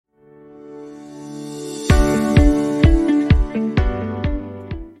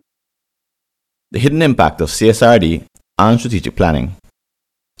The hidden impact of CSRD on strategic planning.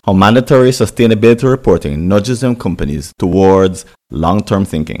 How mandatory sustainability reporting nudges them companies towards long-term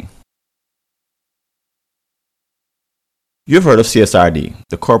thinking. You've heard of CSRD,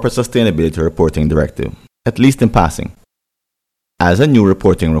 the Corporate Sustainability Reporting Directive, at least in passing. As a new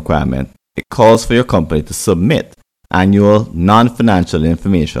reporting requirement, it calls for your company to submit annual non-financial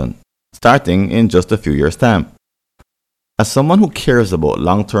information starting in just a few years' time. As someone who cares about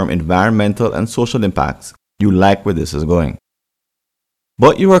long-term environmental and social impacts, you like where this is going.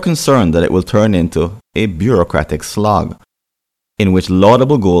 But you are concerned that it will turn into a bureaucratic slog, in which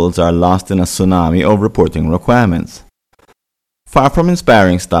laudable goals are lost in a tsunami of reporting requirements. Far from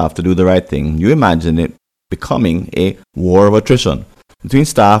inspiring staff to do the right thing, you imagine it becoming a war of attrition between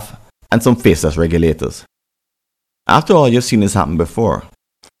staff and some faceless regulators. After all, you've seen this happen before,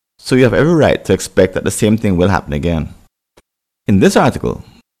 so you have every right to expect that the same thing will happen again. In this article,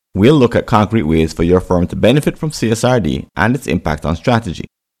 we'll look at concrete ways for your firm to benefit from CSRD and its impact on strategy.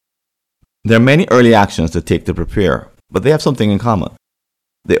 There are many early actions to take to prepare, but they have something in common.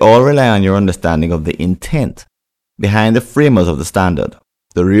 They all rely on your understanding of the intent behind the framers of the standard,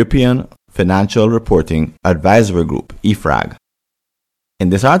 the European Financial Reporting Advisory Group, EFRAG. In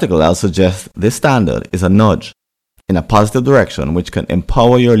this article, I'll suggest this standard is a nudge in a positive direction which can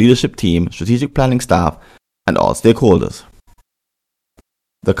empower your leadership team, strategic planning staff, and all stakeholders.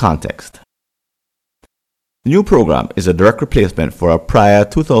 The context. The new program is a direct replacement for a prior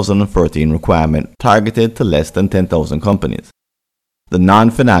 2013 requirement targeted to less than 10,000 companies, the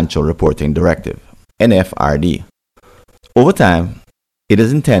Non-Financial Reporting Directive, NFRD. Over time, it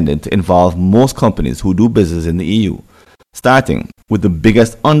is intended to involve most companies who do business in the EU, starting with the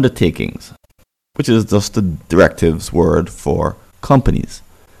biggest undertakings, which is just the directive's word for companies.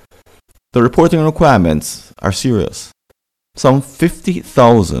 The reporting requirements are serious. Some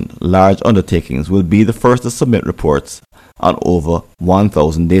 50,000 large undertakings will be the first to submit reports on over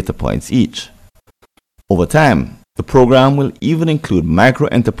 1,000 data points each. Over time, the program will even include micro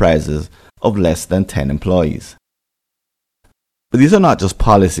enterprises of less than 10 employees. But these are not just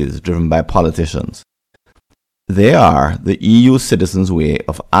policies driven by politicians. They are the EU citizens' way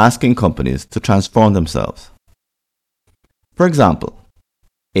of asking companies to transform themselves. For example,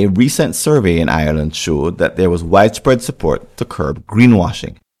 a recent survey in Ireland showed that there was widespread support to curb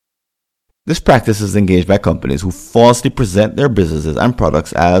greenwashing. This practice is engaged by companies who falsely present their businesses and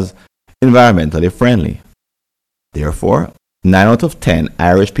products as environmentally friendly. Therefore, 9 out of 10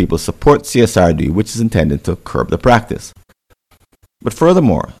 Irish people support CSRD, which is intended to curb the practice. But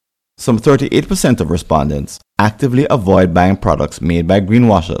furthermore, some 38% of respondents actively avoid buying products made by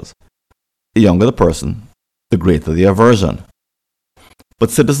greenwashers. The younger the person, the greater the aversion. But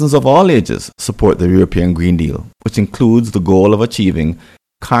citizens of all ages support the European Green Deal, which includes the goal of achieving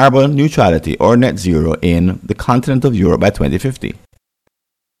carbon neutrality or net zero in the continent of Europe by 2050.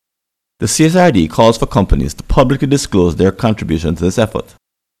 The CSRD calls for companies to publicly disclose their contribution to this effort,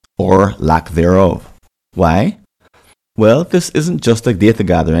 or lack thereof. Why? Well, this isn't just a data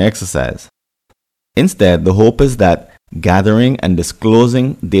gathering exercise. Instead, the hope is that gathering and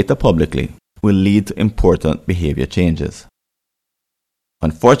disclosing data publicly will lead to important behavior changes.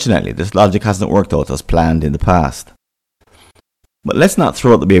 Unfortunately, this logic hasn't worked out as planned in the past. But let's not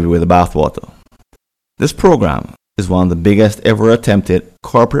throw out the baby with the bathwater. This program is one of the biggest ever attempted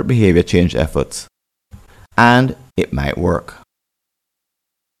corporate behavior change efforts, and it might work.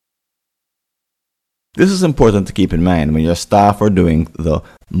 This is important to keep in mind when your staff are doing the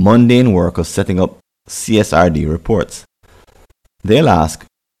mundane work of setting up CSRD reports. They'll ask,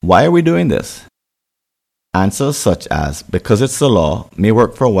 why are we doing this? Answers such as, because it's the law, may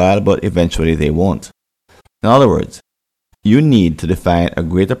work for a while, but eventually they won't. In other words, you need to define a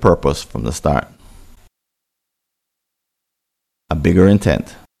greater purpose from the start. A bigger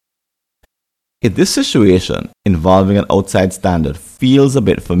intent. If this situation involving an outside standard feels a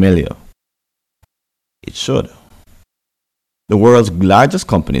bit familiar, it should. The world's largest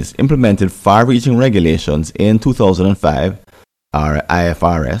companies implemented far-reaching regulations in 2005, our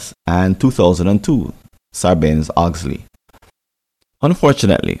IFRS, and 2002, Sarbanes-Oxley.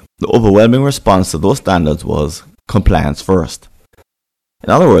 Unfortunately, the overwhelming response to those standards was compliance first. In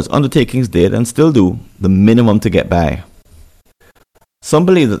other words, undertakings did and still do the minimum to get by. Some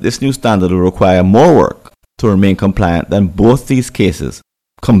believe that this new standard will require more work to remain compliant than both these cases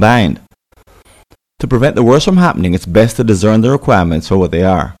combined. To prevent the worst from happening, it's best to discern the requirements for what they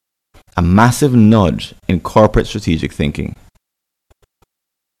are. A massive nudge in corporate strategic thinking.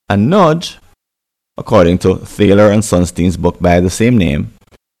 A nudge, according to Thaler and Sunstein's book by the same name,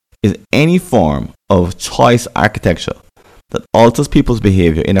 is any form of choice architecture that alters people's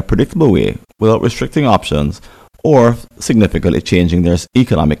behavior in a predictable way without restricting options or significantly changing their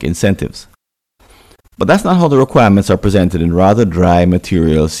economic incentives. But that's not how the requirements are presented in rather dry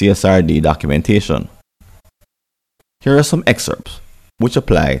material CSRD documentation. Here are some excerpts which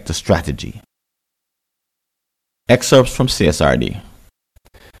apply to strategy. Excerpts from CSRD.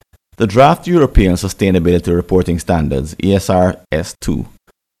 The Draft European Sustainability Reporting Standards ESRS 2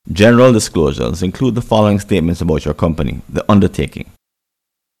 general disclosures include the following statements about your company, the undertaking.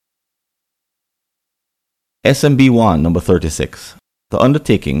 SMB 1, number 36. The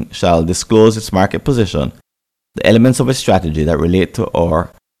undertaking shall disclose its market position, the elements of its strategy that relate to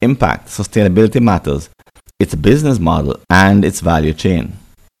or impact sustainability matters, its business model, and its value chain.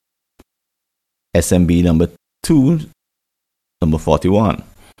 SMB number 2, number 41.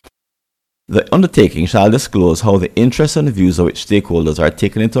 The undertaking shall disclose how the interests and views of its stakeholders are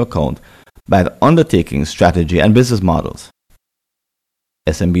taken into account by the undertaking's strategy and business models.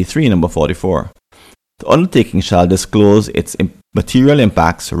 SMB 3, number 44. The undertaking shall disclose its material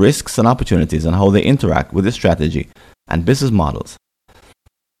impacts, risks, and opportunities and how they interact with its strategy and business models.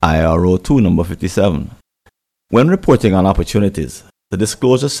 IRO 2, number 57. When reporting on opportunities, the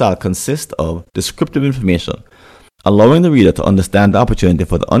disclosure shall consist of descriptive information, allowing the reader to understand the opportunity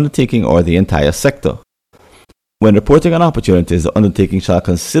for the undertaking or the entire sector. When reporting on opportunities, the undertaking shall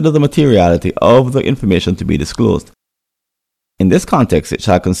consider the materiality of the information to be disclosed. In this context, it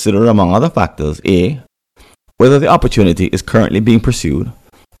shall consider, among other factors, a. whether the opportunity is currently being pursued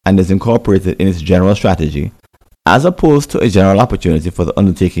and is incorporated in its general strategy, as opposed to a general opportunity for the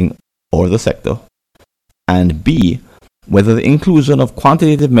undertaking or the sector, and b. whether the inclusion of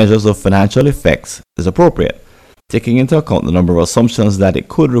quantitative measures of financial effects is appropriate, taking into account the number of assumptions that it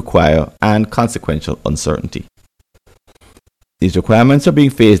could require and consequential uncertainty. These requirements are being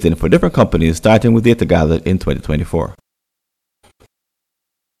phased in for different companies starting with data gathered in 2024.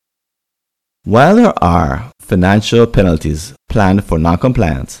 While there are financial penalties planned for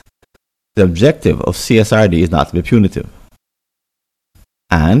non-compliance, the objective of CSRD is not to be punitive.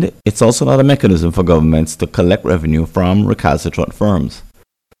 And it's also not a mechanism for governments to collect revenue from recalcitrant firms.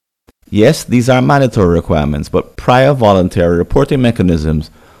 Yes, these are mandatory requirements, but prior voluntary reporting mechanisms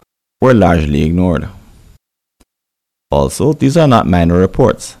were largely ignored. Also, these are not minor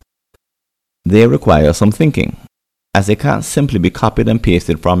reports. They require some thinking, as they can't simply be copied and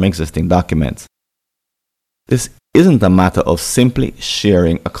pasted from existing documents. This isn't a matter of simply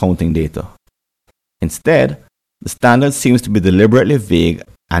sharing accounting data. Instead, the standard seems to be deliberately vague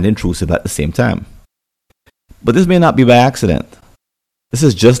and intrusive at the same time. But this may not be by accident. This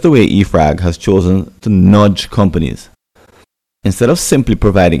is just the way EFRAG has chosen to nudge companies. Instead of simply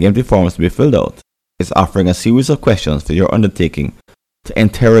providing empty forms to be filled out, it's offering a series of questions for your undertaking to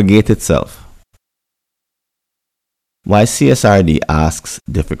interrogate itself. Why CSRD asks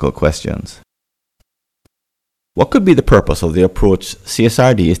difficult questions? What could be the purpose of the approach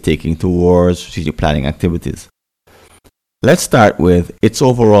CSRD is taking towards strategic planning activities? Let's start with its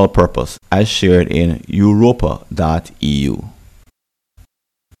overall purpose as shared in europa.eu.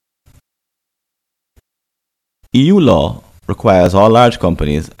 EU law requires all large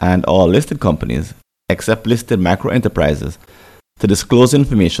companies and all listed companies, except listed macro enterprises, to disclose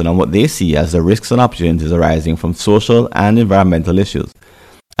information on what they see as the risks and opportunities arising from social and environmental issues,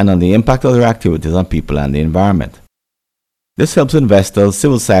 and on the impact of their activities on people and the environment. This helps investors,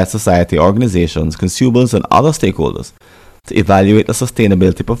 civil society organizations, consumers, and other stakeholders to evaluate the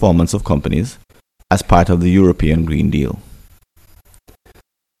sustainability performance of companies as part of the European Green Deal.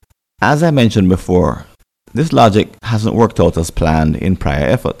 As I mentioned before, this logic hasn't worked out as planned in prior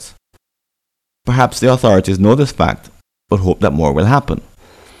efforts. Perhaps the authorities know this fact, but hope that more will happen.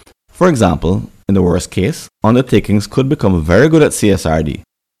 For example, in the worst case, undertakings could become very good at CSRD,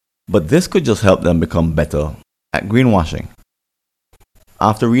 but this could just help them become better at greenwashing.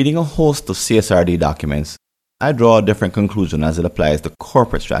 After reading a host of CSRD documents, I draw a different conclusion as it applies to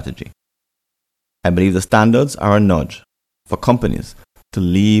corporate strategy. I believe the standards are a nudge for companies to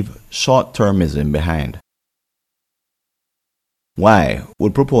leave short-termism behind. Why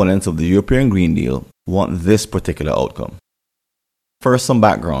would proponents of the European Green Deal want this particular outcome? First, some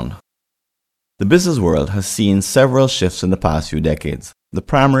background. The business world has seen several shifts in the past few decades, the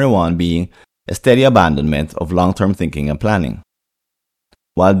primary one being a steady abandonment of long-term thinking and planning.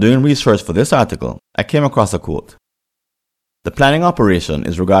 While doing research for this article, I came across a quote. The planning operation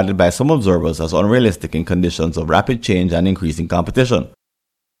is regarded by some observers as unrealistic in conditions of rapid change and increasing competition.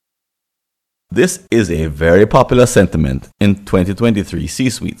 This is a very popular sentiment in 2023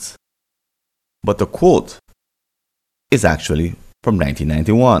 C-suites. But the quote is actually from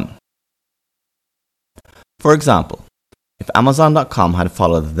 1991. For example, If Amazon.com had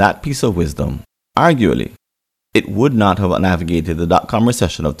followed that piece of wisdom, arguably, it would not have navigated the dot-com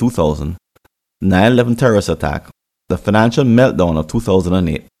recession of 2000, 9/11 terrorist attack, the financial meltdown of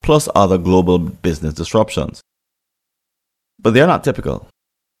 2008, plus other global business disruptions. But they're not typical.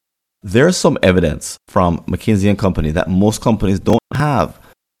 There's some evidence from McKinsey & Company that most companies don't have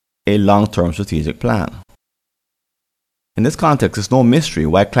a long-term strategic plan. In this context, it's no mystery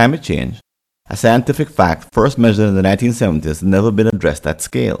why climate change, a scientific fact first measured in the 1970s, has never been addressed at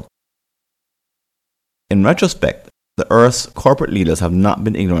scale. In retrospect, the Earth's corporate leaders have not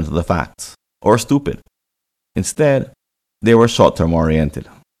been ignorant of the facts or stupid. Instead, they were short-term oriented.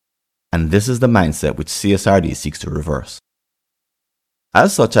 And this is the mindset which CSRD seeks to reverse.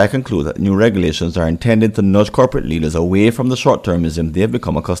 As such, I conclude that new regulations are intended to nudge corporate leaders away from the short-termism they have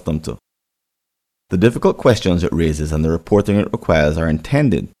become accustomed to. The difficult questions it raises and the reporting it requires are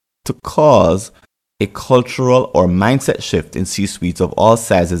intended to cause a cultural or mindset shift in C-suites of all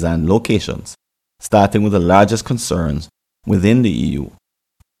sizes and locations, starting with the largest concerns within the EU.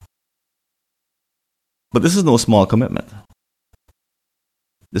 But this is no small commitment.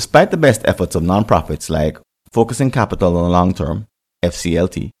 Despite the best efforts of nonprofits like Focusing Capital on the Long Term,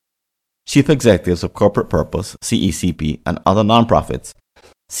 FCLT, chief executives of Corporate Purpose, CECP, and other nonprofits,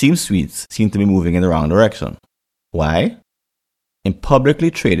 C-suites seem to be moving in the wrong direction. Why? In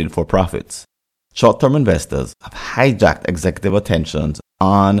publicly traded for-profits, short-term investors have hijacked executive attentions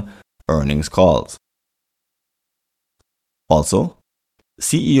on earnings calls. Also,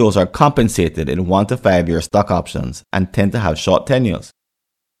 CEOs are compensated in 1 to 5 year stock options and tend to have short tenures.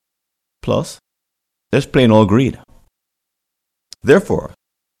 Plus, there's plain old greed. Therefore,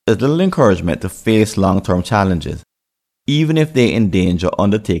 there's little encouragement to face long-term challenges, even if they endanger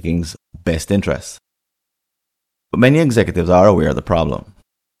undertakings' best interests. But many executives are aware of the problem.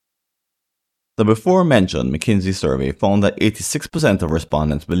 The before-mentioned McKinsey survey found that 86% of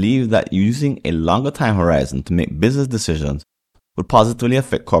respondents believe that using a longer time horizon to make business decisions would positively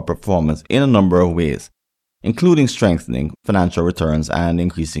affect corporate performance in a number of ways, including strengthening financial returns and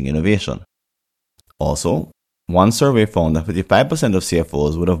increasing innovation. Also, one survey found that 55% of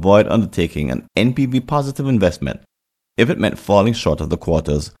CFOs would avoid undertaking an NPV-positive investment if it meant falling short of the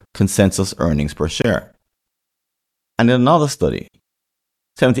quarter's consensus earnings per share. And in another study,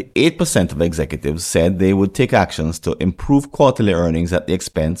 78% of executives said they would take actions to improve quarterly earnings at the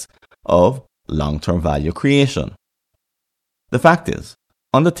expense of long-term value creation. The fact is,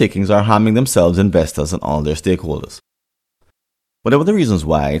 undertakings are harming themselves, investors, and all their stakeholders. Whatever the reasons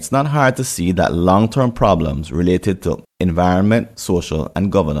why, it's not hard to see that long-term problems related to environment, social,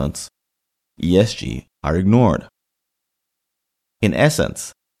 and governance, ESG, are ignored. In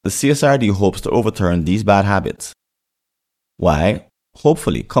essence, the CSRD hopes to overturn these bad habits. Why?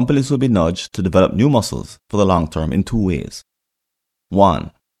 Hopefully, companies will be nudged to develop new muscles for the long term in 2 ways.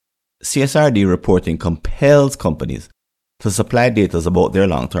 1. CSRD reporting compels companies to supply data about their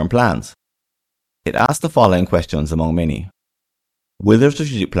long-term plans. It asks the following questions among many. Will their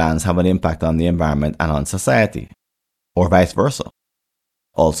strategic plans have an impact on the environment and on society? Or vice versa?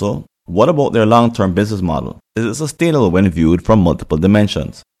 Also, what about their long-term business model? Is it sustainable when viewed from multiple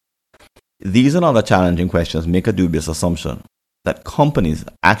dimensions? These and other challenging questions make a dubious assumption that companies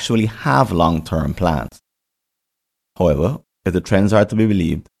actually have long-term plans. However, if the trends are to be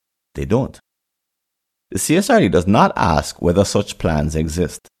believed, they don't. The CSRD does not ask whether such plans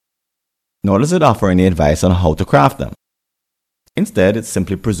exist, nor does it offer any advice on how to craft them. Instead, it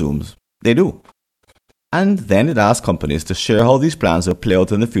simply presumes they do. And then it asks companies to share how these plans will play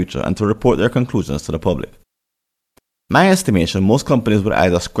out in the future and to report their conclusions to the public. My estimation, most companies would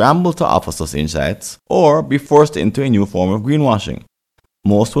either scramble to offer such insights or be forced into a new form of greenwashing.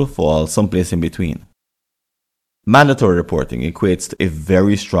 Most will fall someplace in between. Mandatory reporting equates to a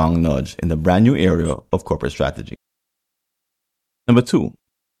very strong nudge in the brand new area of corporate strategy. Number 2,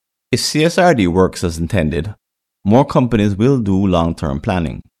 if CSRD works as intended, more companies will do long-term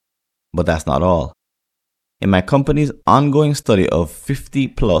planning. But that's not all. In my company's ongoing study of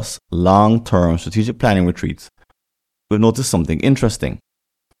 50+ long-term strategic planning retreats, we've noticed something interesting.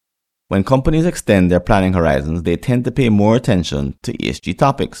 When companies extend their planning horizons, they tend to pay more attention to ESG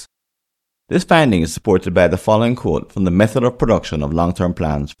topics. This finding is supported by the following quote from the Method of Production of Long-Term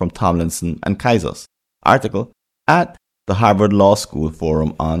Plans from Tomlinson and Kaisers article at the Harvard Law School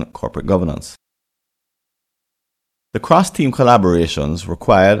Forum on Corporate Governance. The cross-team collaborations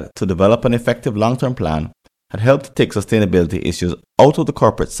required to develop an effective long-term plan had helped to take sustainability issues out of the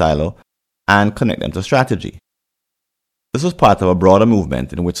corporate silo and connect them to strategy. This was part of a broader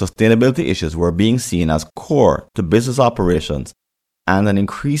movement in which sustainability issues were being seen as core to business operations and an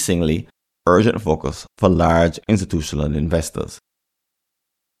increasingly urgent focus for large institutional investors.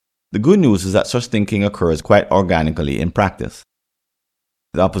 The good news is that such thinking occurs quite organically in practice.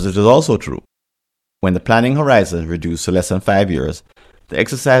 The opposite is also true. When the planning horizon is reduced to less than 5 years, the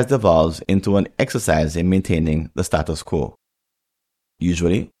exercise devolves into an exercise in maintaining the status quo.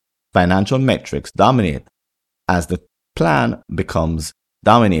 Usually, financial metrics dominate as the plan becomes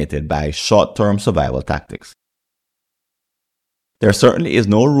dominated by short-term survival tactics. There certainly is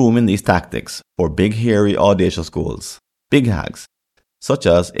no room in these tactics for big, hairy, audacious goals, big hags, such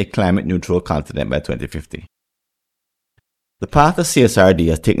as a climate-neutral continent by 2050. The path the CSRD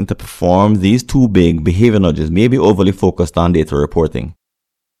has taken to perform these two big behavior nudges may be overly focused on data reporting.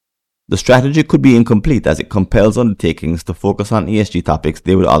 The strategy could be incomplete as it compels undertakings to focus on ESG topics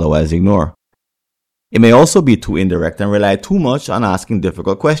they would otherwise ignore. It may also be too indirect and rely too much on asking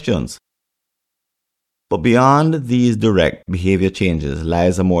difficult questions. But beyond these direct behavior changes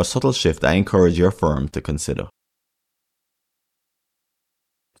lies a more subtle shift I encourage your firm to consider.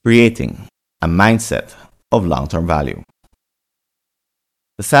 Creating a mindset of long-term value.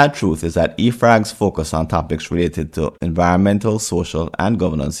 The sad truth is that EFRAG's focus on topics related to environmental, social, and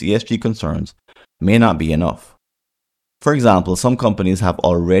governance ESG concerns may not be enough. For example, some companies have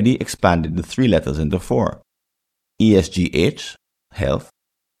already expanded the 3 letters into 4: ESGH, health,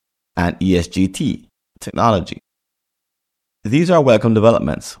 and ESGT, technology. These are welcome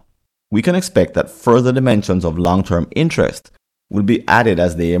developments. We can expect that further dimensions of long-term interest will be added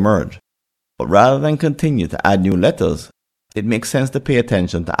as they emerge. But rather than continue to add new letters, it makes sense to pay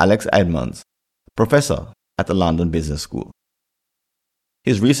attention to Alex Edmonds, professor at the London Business School.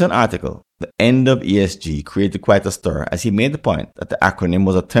 His recent article, The End of ESG, created quite a stir as he made the point that the acronym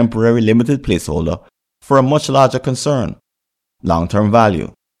was a temporary limited placeholder for a much larger concern, long-term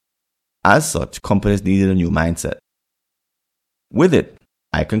value. As such, companies needed a new mindset. With it,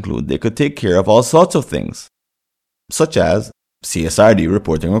 I conclude they could take care of all sorts of things, such as CSRD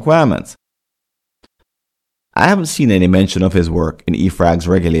reporting requirements. I haven't seen any mention of his work in EFRAG's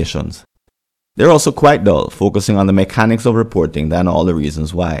regulations. They're also quite dull, focusing on the mechanics of reporting than all the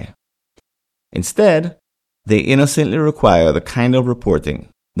reasons why. Instead, they innocently require the kind of reporting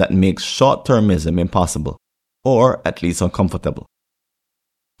that makes short-termism impossible, or at least uncomfortable.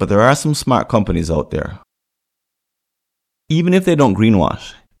 But there are some smart companies out there. Even if they don't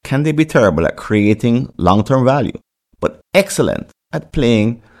greenwash, can they be terrible at creating long-term value, but excellent at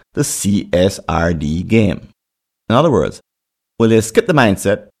playing the CSRD game? In other words, will they skip the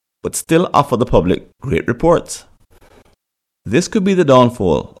mindset but still offer the public great reports? This could be the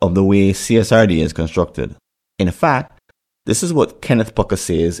downfall of the way CSRD is constructed. In fact, this is what Kenneth Pucker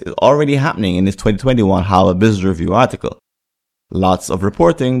says is already happening in his 2021 Harvard Business Review article. Lots of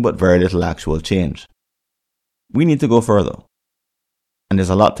reporting but very little actual change. We need to go further. And there's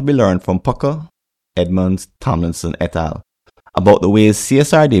a lot to be learned from Pucker, Edmonds, Tomlinson et al. About the ways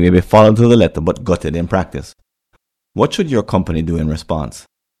CSRD may be followed to the letter but gutted in practice. What should your company do in response?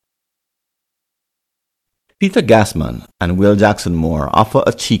 Peter Gassman and Will Jackson Moore offer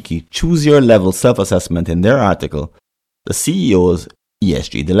a cheeky choose-your-level self-assessment in their article, The CEO's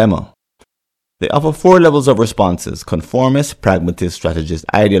ESG Dilemma. They offer 4 levels of responses: conformist, pragmatist, strategist,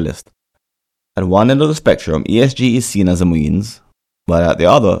 idealist. At one end of the spectrum, ESG is seen as a means, but at the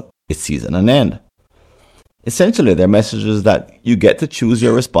other, it sees an end. Essentially, their message is that you get to choose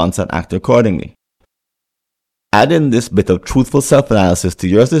your response and act accordingly. Add in this bit of truthful self-analysis to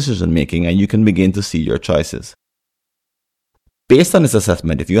your decision-making and you can begin to see your choices. Based on this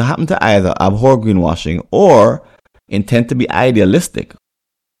assessment, if you happen to either abhor greenwashing or intend to be idealistic,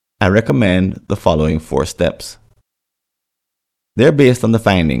 I recommend the following 4 steps. They're based on the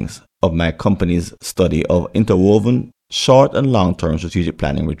findings of my company's study of interwoven short and long-term strategic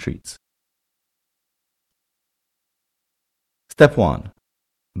planning retreats. Step 1.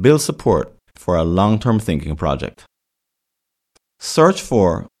 Build support for a long-term thinking project. Search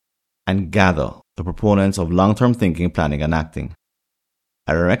for and gather the proponents of long-term thinking, planning, and acting.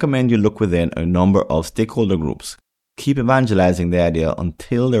 I recommend you look within a number of stakeholder groups. Keep evangelizing the idea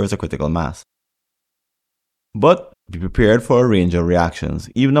until there is a critical mass. But be prepared for a range of reactions,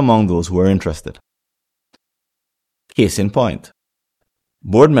 even among those who are interested. Case in point,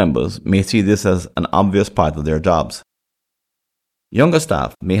 board members may see this as an obvious part of their jobs. Younger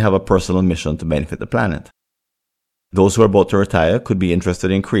staff may have a personal mission to benefit the planet. Those who are about to retire could be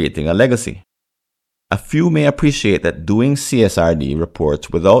interested in creating a legacy. A few may appreciate that doing CSRD reports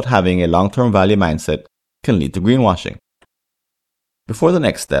without having a long-term value mindset can lead to greenwashing. Before the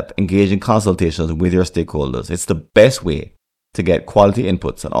next step, engage in consultations with your stakeholders. It's the best way to get quality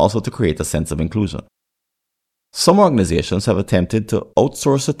inputs and also to create a sense of inclusion. Some organizations have attempted to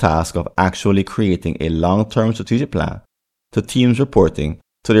outsource the task of actually creating a long-term strategic plan to teams reporting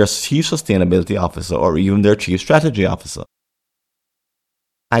to their chief sustainability officer or even their chief strategy officer.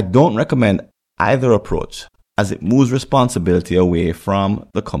 I don't recommend either approach, as it moves responsibility away from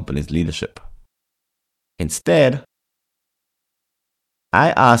the company's leadership. Instead,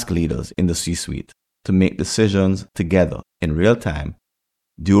 I ask leaders in the C-suite to make decisions together in real time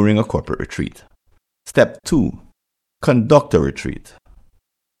during a corporate retreat. Step 2. Conduct a retreat.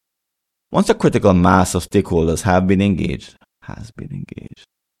 Once a critical mass of stakeholders has been engaged.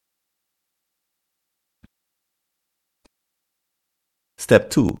 Step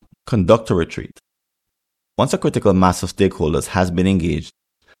 2. Conduct a retreat. Once a critical mass of stakeholders has been engaged,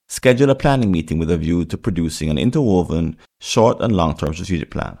 schedule a planning meeting with a view to producing an interwoven short and long-term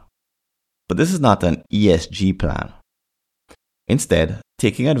strategic plan. But this is not an ESG plan. Instead,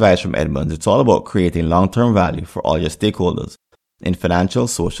 taking advice from Edmunds, it's all about creating long-term value for all your stakeholders in financial,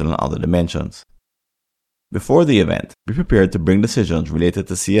 social, and other dimensions. Before the event, be prepared to bring decisions related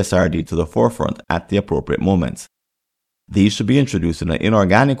to CSRD to the forefront at the appropriate moments. These should be introduced in an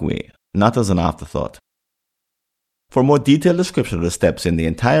inorganic way, not as an afterthought. For a more detailed description of the steps in the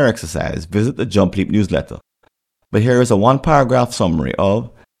entire exercise, visit the Jump Leap newsletter. But here is a one-paragraph summary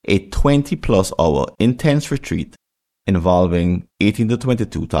of a 20-plus hour intense retreat involving 18 to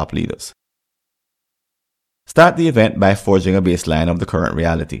 22 top leaders. Start the event by forging a baseline of the current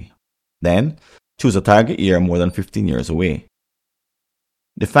reality. Then, choose a target year more than 15 years away.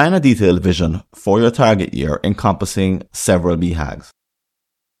 Define a detailed vision for your target year encompassing several BHAGs.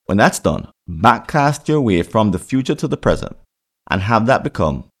 When that's done, backcast your way from the future to the present and have that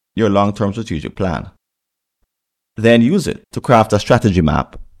become your long-term strategic plan. Then use it to craft a strategy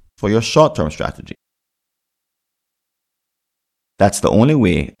map for your short-term strategy. That's the only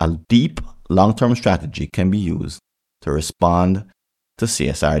way a deep, long-term strategy can be used to respond to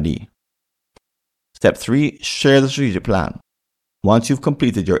CSRD. Step 3, share the strategic plan. Once you've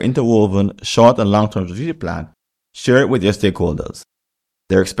completed your interwoven short and long-term strategic plan, share it with your stakeholders.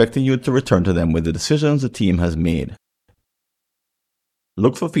 They're expecting you to return to them with the decisions the team has made.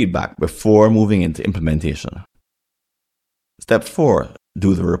 Look for feedback before moving into implementation. Step 4,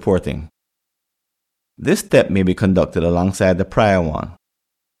 do the reporting. This step may be conducted alongside the prior one.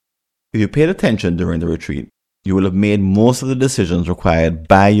 If you paid attention during the retreat, you will have made most of the decisions required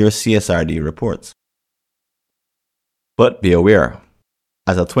by your CSRD reports. But be aware,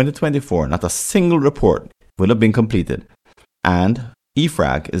 as of 2024, not a single report will have been completed, and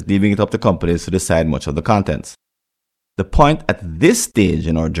EFRAG is leaving it up to companies to decide much of the contents. The point at this stage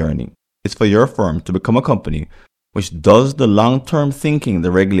in our journey is for your firm to become a company which does the long-term thinking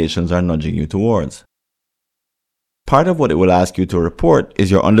the regulations are nudging you towards. Part of what it will ask you to report is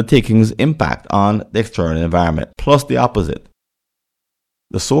your undertaking's impact on the external environment, plus the opposite.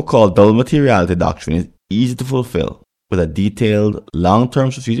 The so-called double materiality doctrine is easy to fulfill with a detailed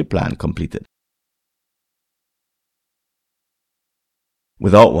long-term strategic plan completed.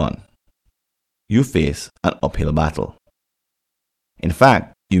 Without one, you face an uphill battle. In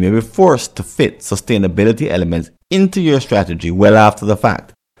fact, you may be forced to fit sustainability elements into your strategy well after the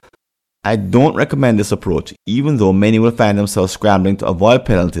fact. I don't recommend this approach, even though many will find themselves scrambling to avoid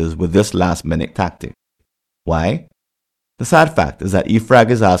penalties with this last-minute tactic. Why? The sad fact is that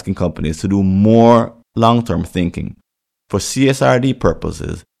EFRAG is asking companies to do more long-term thinking for CSRD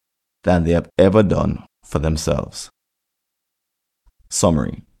purposes than they have ever done for themselves.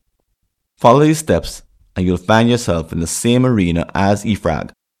 Summary. Follow these steps and you'll find yourself in the same arena as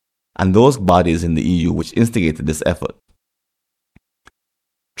EFRAG and those bodies in the EU which instigated this effort.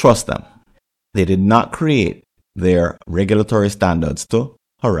 Trust them. They did not create their regulatory standards to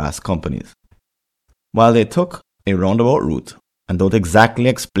harass companies. While they took a roundabout route and don't exactly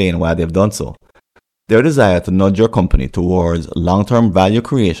explain why they've done so, their desire to nudge your company towards long-term value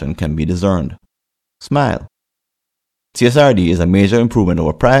creation can be discerned. Smile. CSRD is a major improvement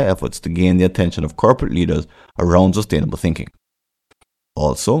over prior efforts to gain the attention of corporate leaders around sustainable thinking.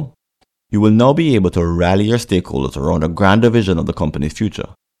 Also, you will now be able to rally your stakeholders around a grander vision of the company's future.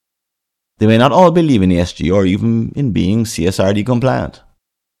 They may not all believe in ESG or even in being CSRD compliant,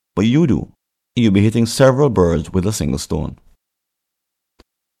 but you do. You'll be hitting several birds with a single stone.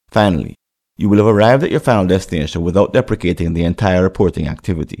 Finally, you will have arrived at your final destination without deprecating the entire reporting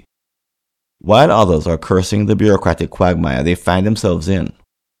activity. While others are cursing the bureaucratic quagmire they find themselves in,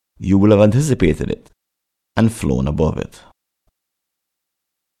 you will have anticipated it and flown above it.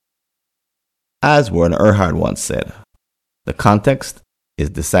 As Werner Erhard once said, the context is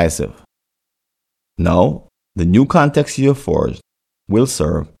decisive. Now, the new context you have forged will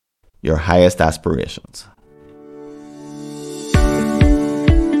serve your highest aspirations.